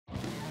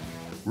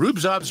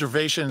Rube's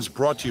Observations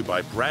brought to you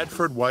by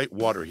Bradford White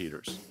Water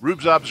Heaters.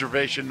 Rube's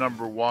observation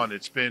number one,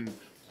 it's been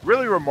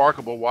really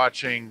remarkable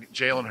watching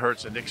Jalen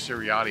Hurts and Nick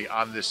Sirianni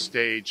on this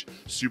stage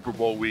Super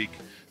Bowl week,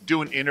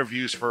 doing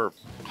interviews for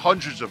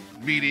hundreds of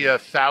media,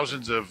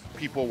 thousands of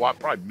people,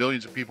 probably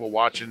millions of people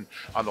watching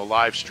on the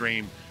live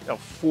stream,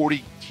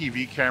 40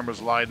 TV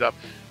cameras lined up.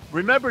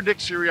 Remember Nick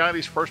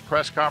Sirianni's first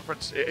press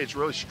conference? It's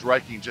really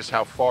striking just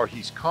how far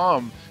he's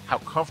come, how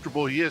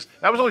comfortable he is.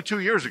 That was only 2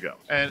 years ago.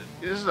 And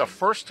this is a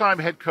first-time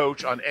head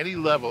coach on any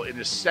level in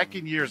his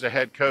second year as a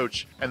head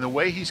coach. And the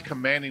way he's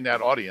commanding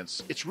that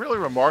audience, it's really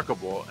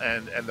remarkable.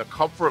 And the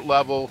comfort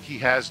level he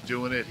has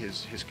doing it,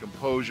 his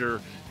composure,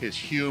 his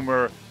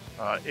humor,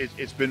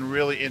 it's been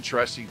really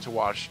interesting to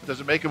watch. Does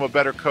it make him a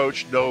better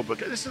coach? No, but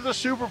this is the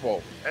Super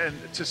Bowl. And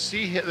to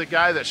see the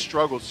guy that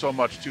struggled so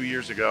much 2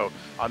 years ago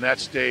on that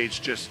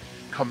stage, just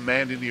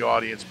commanding the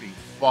audience, being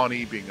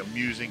funny, being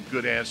amusing,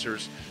 good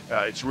answers,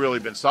 it's really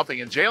been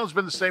something. And Jalen's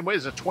been the same way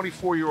as a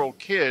 24-year-old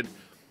kid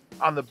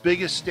on the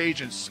biggest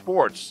stage in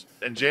sports.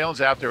 And Jalen's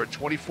out there at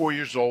 24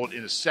 years old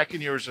in his second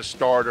year as a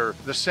starter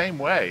the same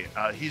way.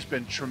 He's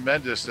been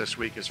tremendous this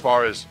week as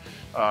far as,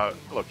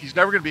 look, he's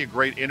never going to be a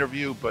great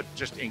interview, but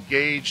just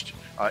engaged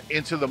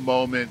into the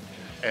moment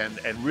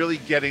and really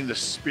getting the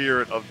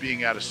spirit of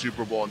being at a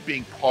Super Bowl and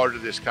being part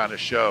of this kind of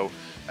show.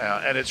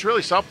 And it's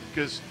really something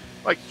because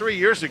like 3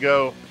 years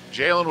ago,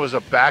 Jalen was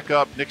a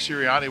backup. Nick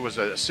Sirianni was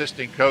an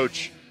assistant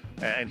coach.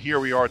 And here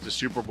we are at the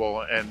Super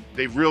Bowl, and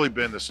they've really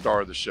been the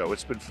star of the show.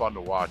 It's been fun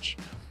to watch.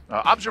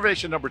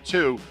 Observation number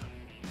two,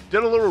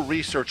 did a little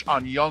research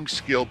on young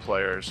skill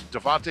players.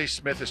 Devontae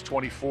Smith is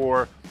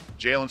 24,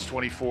 Jalen's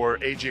 24,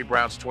 A.J.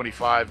 Brown's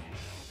 25,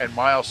 and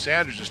Miles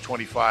Sanders is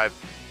 25.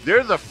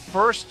 They're the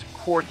first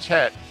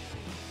quartet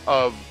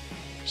of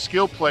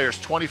skill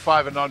players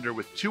 25 and under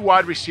with two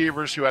wide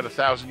receivers who had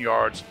 1,000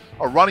 yards,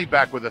 a running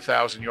back with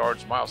 1,000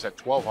 yards, Miles had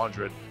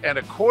 1,200, and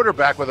a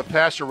quarterback with a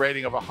passer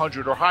rating of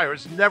 100 or higher.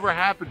 It's never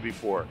happened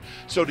before.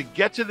 So to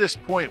get to this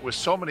point with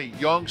so many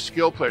young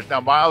skill players,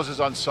 now Miles is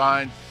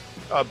unsigned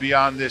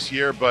beyond this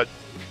year, but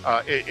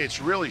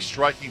it's really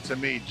striking to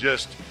me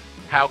just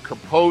how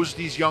composed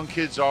these young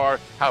kids are,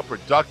 how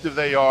productive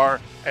they are,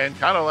 and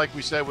kind of like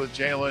we said with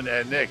Jalen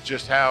and Nick,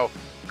 just how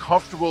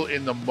comfortable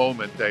in the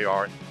moment they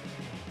are.